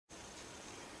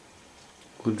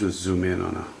We'll just zoom in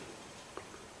on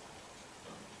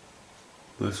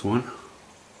this one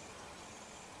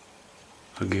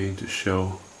again to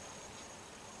show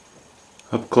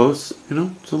up close. You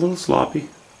know, it's a little sloppy.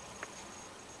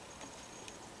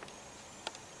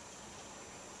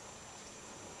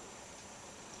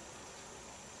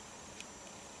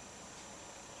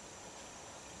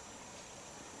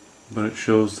 But it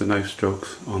shows the knife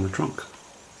strokes on the trunk.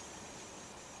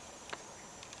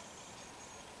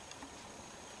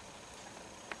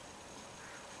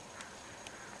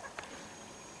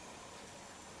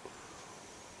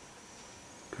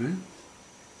 Okay,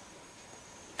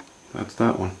 that's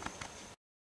that one.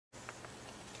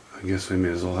 I guess I may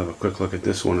as well have a quick look at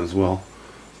this one as well.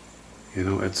 You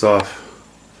know, it's off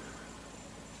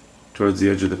towards the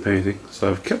edge of the painting,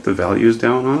 so I've kept the values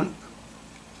down on it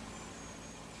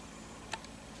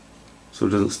so it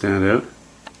doesn't stand out.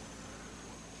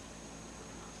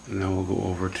 And now we'll go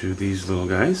over to these little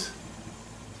guys.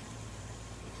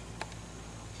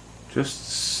 Just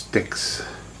sticks.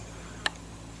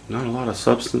 Not a lot of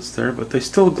substance there, but they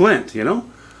still glint, you know?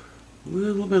 A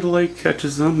little bit of light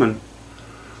catches them and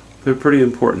they're pretty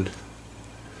important.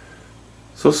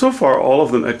 So far all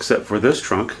of them except for this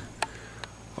trunk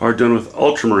are done with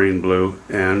ultramarine blue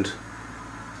and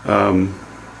raw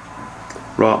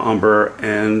umber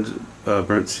and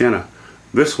burnt sienna.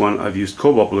 This one I've used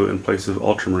cobalt blue in place of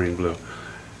ultramarine blue.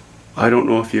 I don't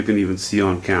know if you can even see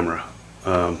on camera.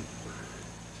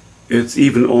 It's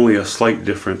even only a slight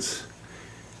difference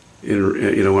in,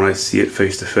 you know, when I see it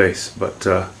face to face. But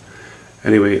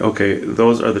anyway, okay,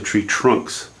 those are the tree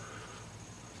trunks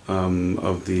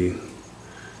of the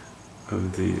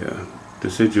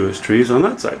deciduous trees on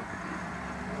that side.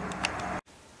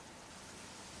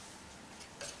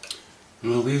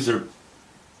 Well, these are,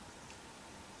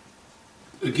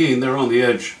 again, they're on the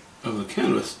edge of the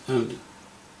canvas, and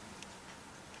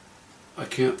I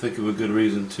can't think of a good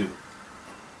reason to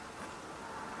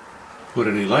put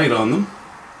any light on them.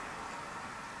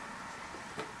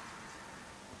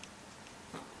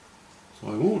 So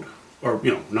I won't. Or,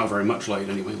 you know, not very much light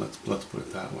anyway, let's put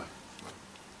it that way.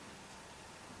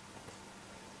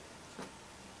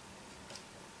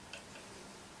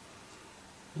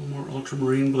 A little more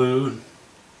ultramarine blue and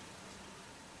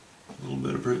a little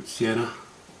bit of burnt sienna.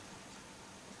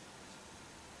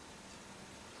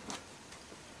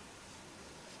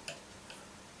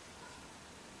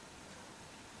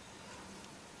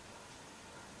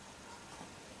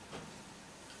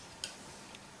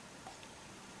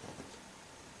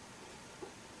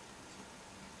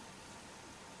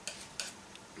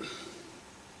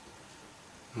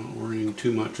 Not worrying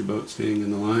too much about staying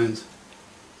in the lines.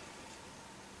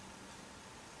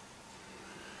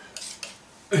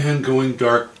 And going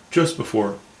dark just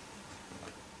before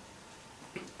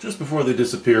they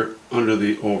disappear under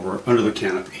the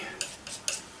canopy.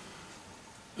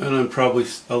 And I'm probably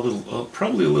a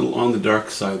little on the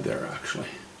dark side there, actually.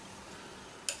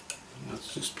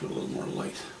 Let's just put a little more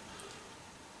light.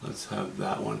 Let's have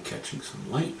that one catching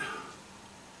some light.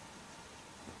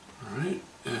 All right,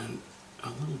 and a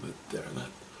little bit there.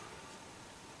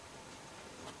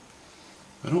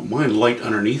 I don't mind light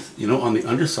underneath, you know, on the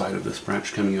underside of this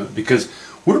branch coming out, because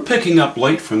we're picking up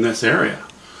light from this area.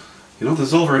 You know,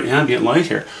 there's all very ambient light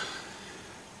here.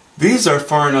 These are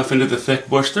far enough into the thick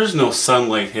bush, there's no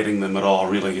sunlight hitting them at all,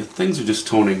 really. Things are just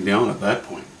toning down at that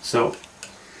point. So,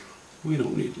 we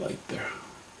don't need light there.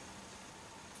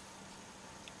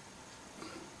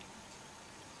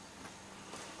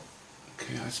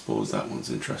 Okay, I suppose that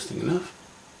one's interesting enough.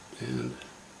 And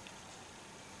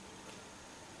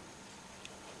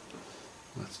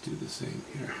let's do the same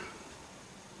here.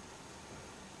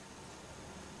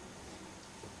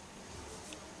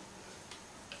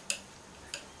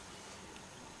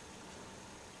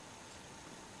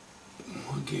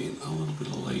 Again, a little bit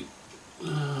of light.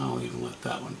 I'll even let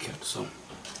that one catch some,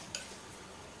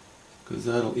 because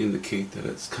that'll indicate that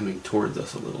it's coming towards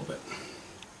us a little bit.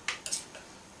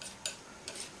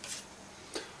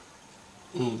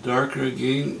 A little darker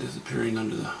again, disappearing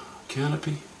under the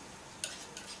canopy.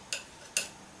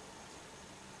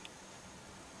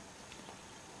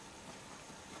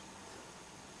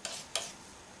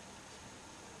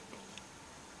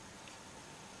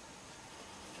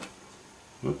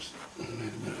 Whoops, made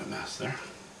a bit of a mess there.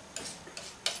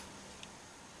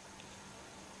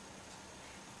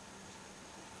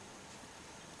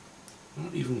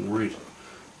 Not even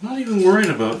worried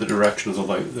about the direction of the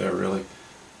light there, really.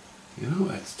 You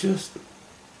know, it's just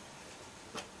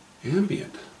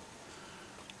ambient.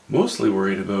 Mostly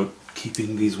worried about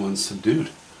keeping these ones subdued.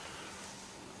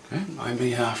 Okay, I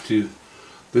may have to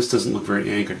This doesn't look very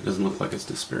anchored. It doesn't look like it's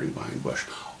disappearing behind bush.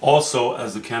 Also,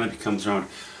 as the canopy comes around,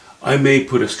 I may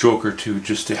put a stroke or two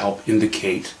just to help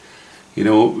indicate. You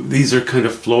know, these are kind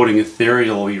of floating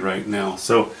ethereally right now.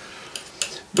 So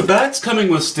the back's coming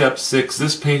with step 6.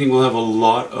 This painting will have a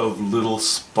lot of little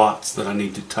spots that I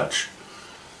need to touch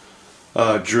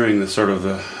during the sort of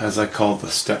the, as I call it, the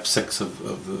step 6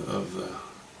 of the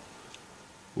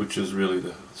which is really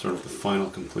the sort of the final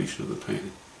completion of the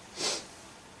painting.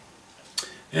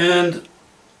 And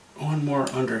one more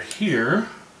under here.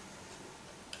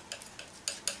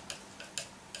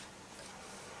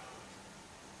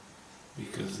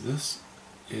 Because this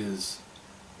is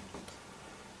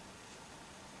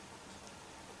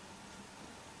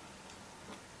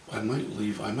I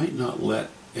might not let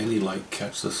any light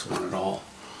catch this one at all.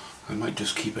 I might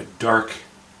just keep it dark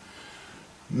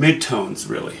mid-tones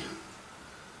really,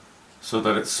 so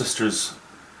that it sisters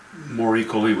more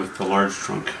equally with the large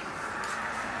trunk.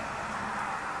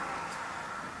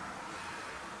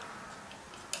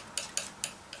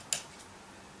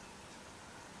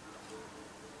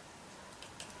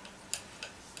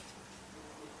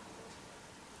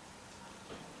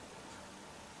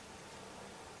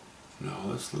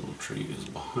 Now this little tree is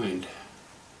behind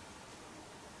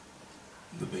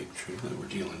the big tree that we're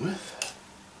dealing with.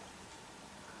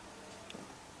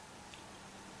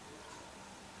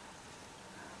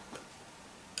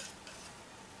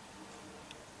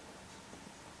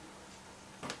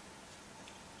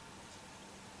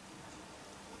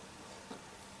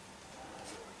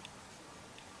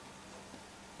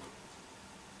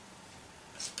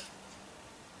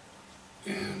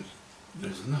 And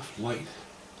there's enough light.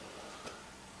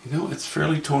 You know, it's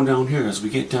fairly toned down here. As we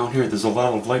get down here, there's a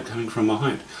lot of light coming from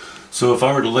behind. So if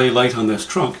I were to lay light on this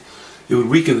trunk, it would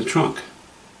weaken the trunk.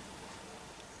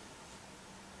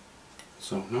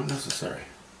 So, not necessary.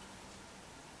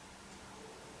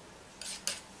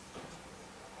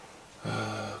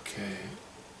 Okay.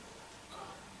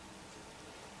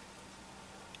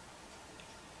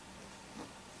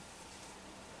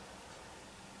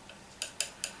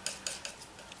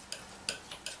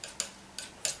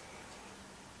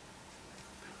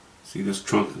 See this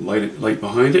trunk light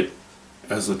behind it?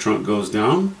 As the trunk goes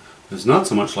down, there's not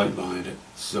so much light behind it.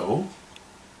 So,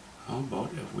 how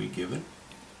about if we give it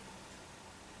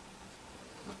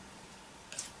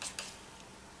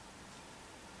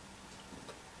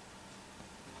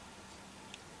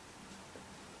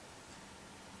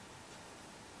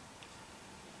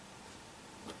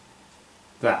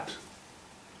that?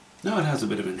 Now it has a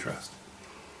bit of interest.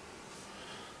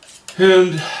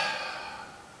 And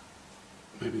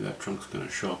maybe that trunk's going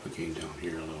to show up again down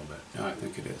here a little bit. Yeah, I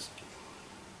think it is.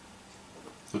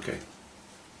 Okay.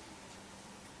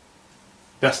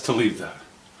 Best to leave that.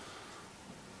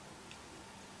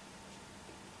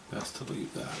 Best to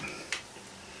leave that.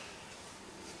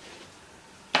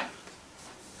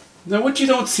 Now what you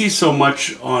don't see so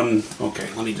much on... Okay,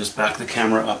 let me just back the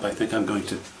camera up. I think I'm going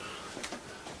to...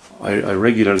 I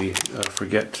regularly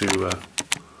forget to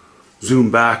zoom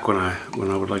back when I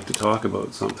would like to talk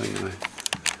about something, and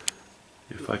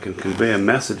if I can convey a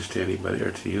message to anybody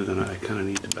or to you, then I kind of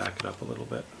need to back it up a little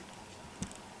bit.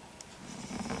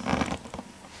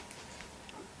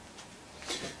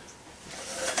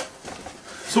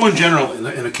 So in general,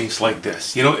 in a case like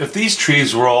this, you know, if these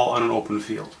trees were all on an open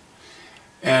field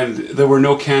and there were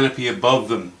no canopy above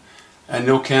them and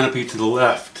no canopy to the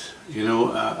left, you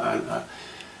know,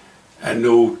 and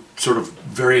no sort of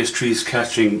various trees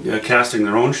casting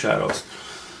their own shadows,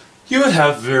 you would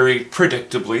have very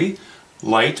predictably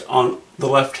light on the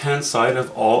left-hand side of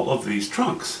all of these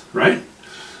trunks, right?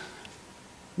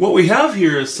 What we have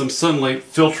here is some sunlight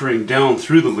filtering down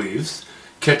through the leaves,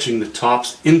 catching the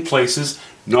tops in places,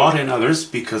 not in others,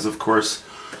 because of course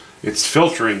it's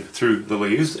filtering through the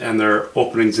leaves, and there are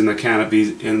openings in the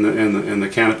canopy in the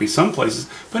canopy some places,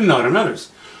 but not in others.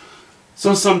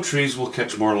 So some trees will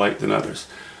catch more light than others.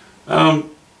 So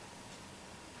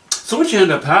what you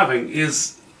end up having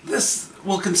is this.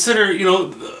 We'll consider, you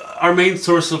know, our main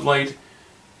source of light.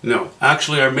 No,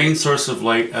 actually, our main source of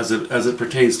light, as it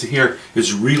pertains to here,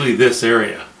 is really this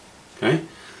area. Okay,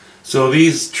 so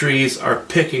these trees are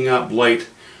picking up light.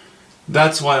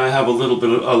 That's why I have a little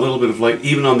bit of light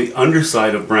even on the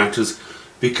underside of branches,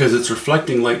 because it's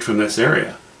reflecting light from this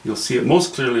area. You'll see it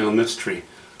most clearly on this tree.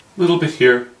 A little bit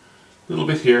here, a little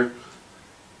bit here.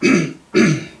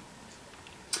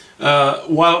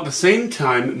 While at the same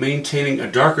time maintaining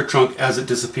a darker trunk as it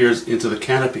disappears into the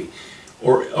canopy,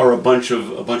 or a bunch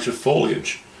of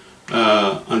foliage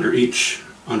on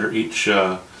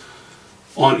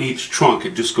each trunk.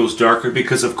 It just goes darker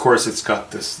because, of course, it's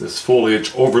got this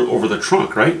foliage over the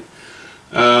trunk, right?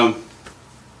 So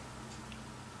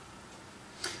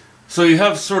you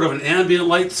have sort of an ambient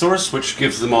light source, which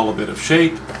gives them all a bit of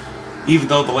shape, even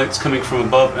though the light's coming from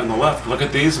above and the left. Look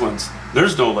at these ones.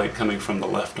 There's no light coming from the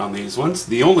left on these ones.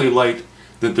 The only light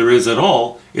that there is at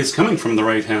all is coming from the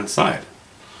right-hand side.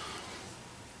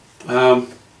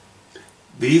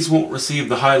 These won't receive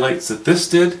the highlights that this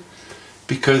did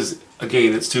because,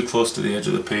 again, it's too close to the edge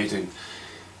of the painting.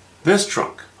 This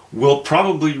trunk will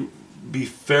probably be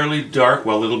fairly dark.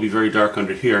 Well, it'll be very dark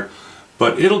under here,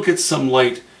 but it'll get some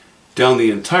light down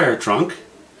the entire trunk,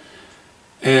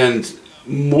 and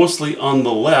mostly on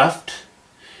the left.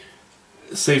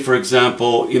 Say, for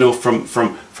example, you know,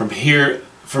 from here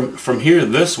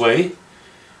this way,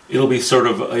 it'll be sort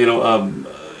of, you know,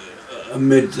 a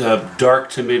mid dark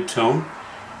to mid tone.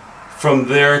 From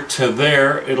there to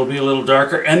there, it'll be a little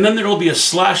darker, and then there'll be a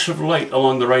slash of light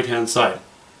along the right hand side,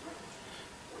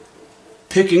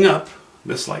 picking up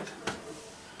this light.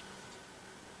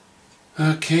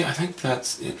 Okay, I think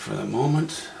that's it for the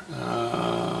moment.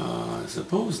 I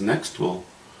suppose next we'll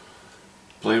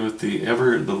play with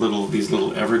these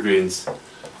little evergreens.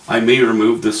 I may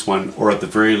remove this one, or at the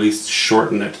very least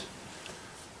shorten it.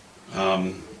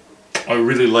 I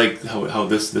really like how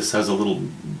this has a little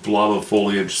blob of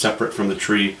foliage separate from the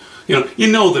tree. You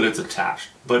know that it's attached,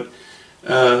 but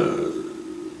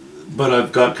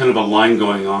I've got kind of a line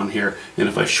going on here, and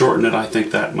if I shorten it, I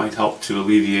think that might help to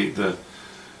alleviate the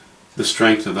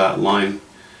strength of that line.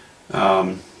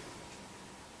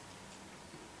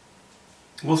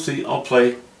 We'll see. I'll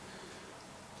play.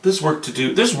 There's work to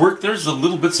do. There's a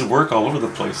little bits of work all over the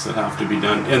place that have to be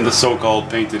done in the so-called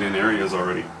painted in areas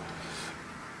already.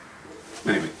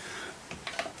 Anyway,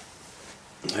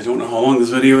 I don't know how long this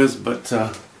video is, but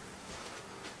I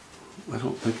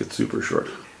don't think it's super short.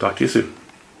 Talk to you soon.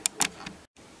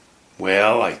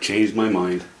 Well, I changed my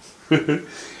mind.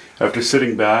 After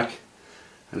sitting back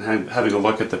and having a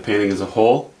look at the painting as a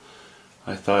whole,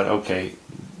 I thought, okay,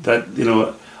 that, you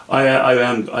know,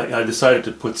 I decided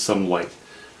to put some light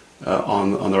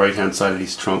on the right hand side of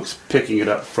these trunks, picking it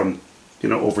up from, you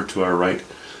know, over to our right.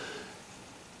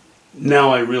 Now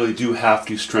I really do have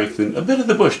to strengthen a bit of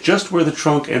the bush, just where the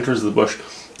trunk enters the bush.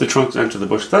 The trunks enter the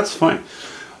bush. That's fine.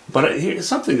 But here's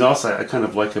something else I kind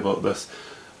of like about this.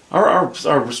 Our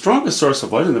strongest source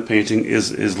of light in the painting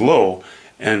is low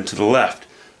and to the left.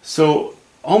 So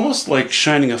almost like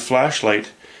shining a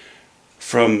flashlight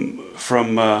from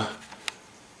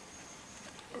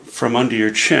under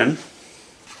your chin.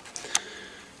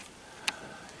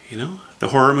 You know, the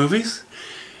horror movies?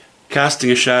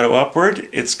 Casting a shadow upward,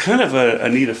 it's kind of a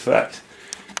neat effect.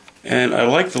 And I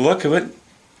like the look of it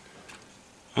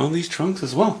on these trunks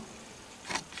as well.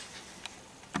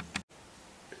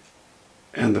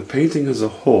 And the painting as a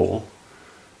whole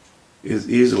is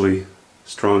easily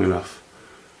strong enough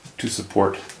to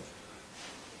support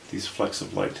these flecks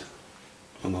of light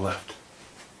on the left.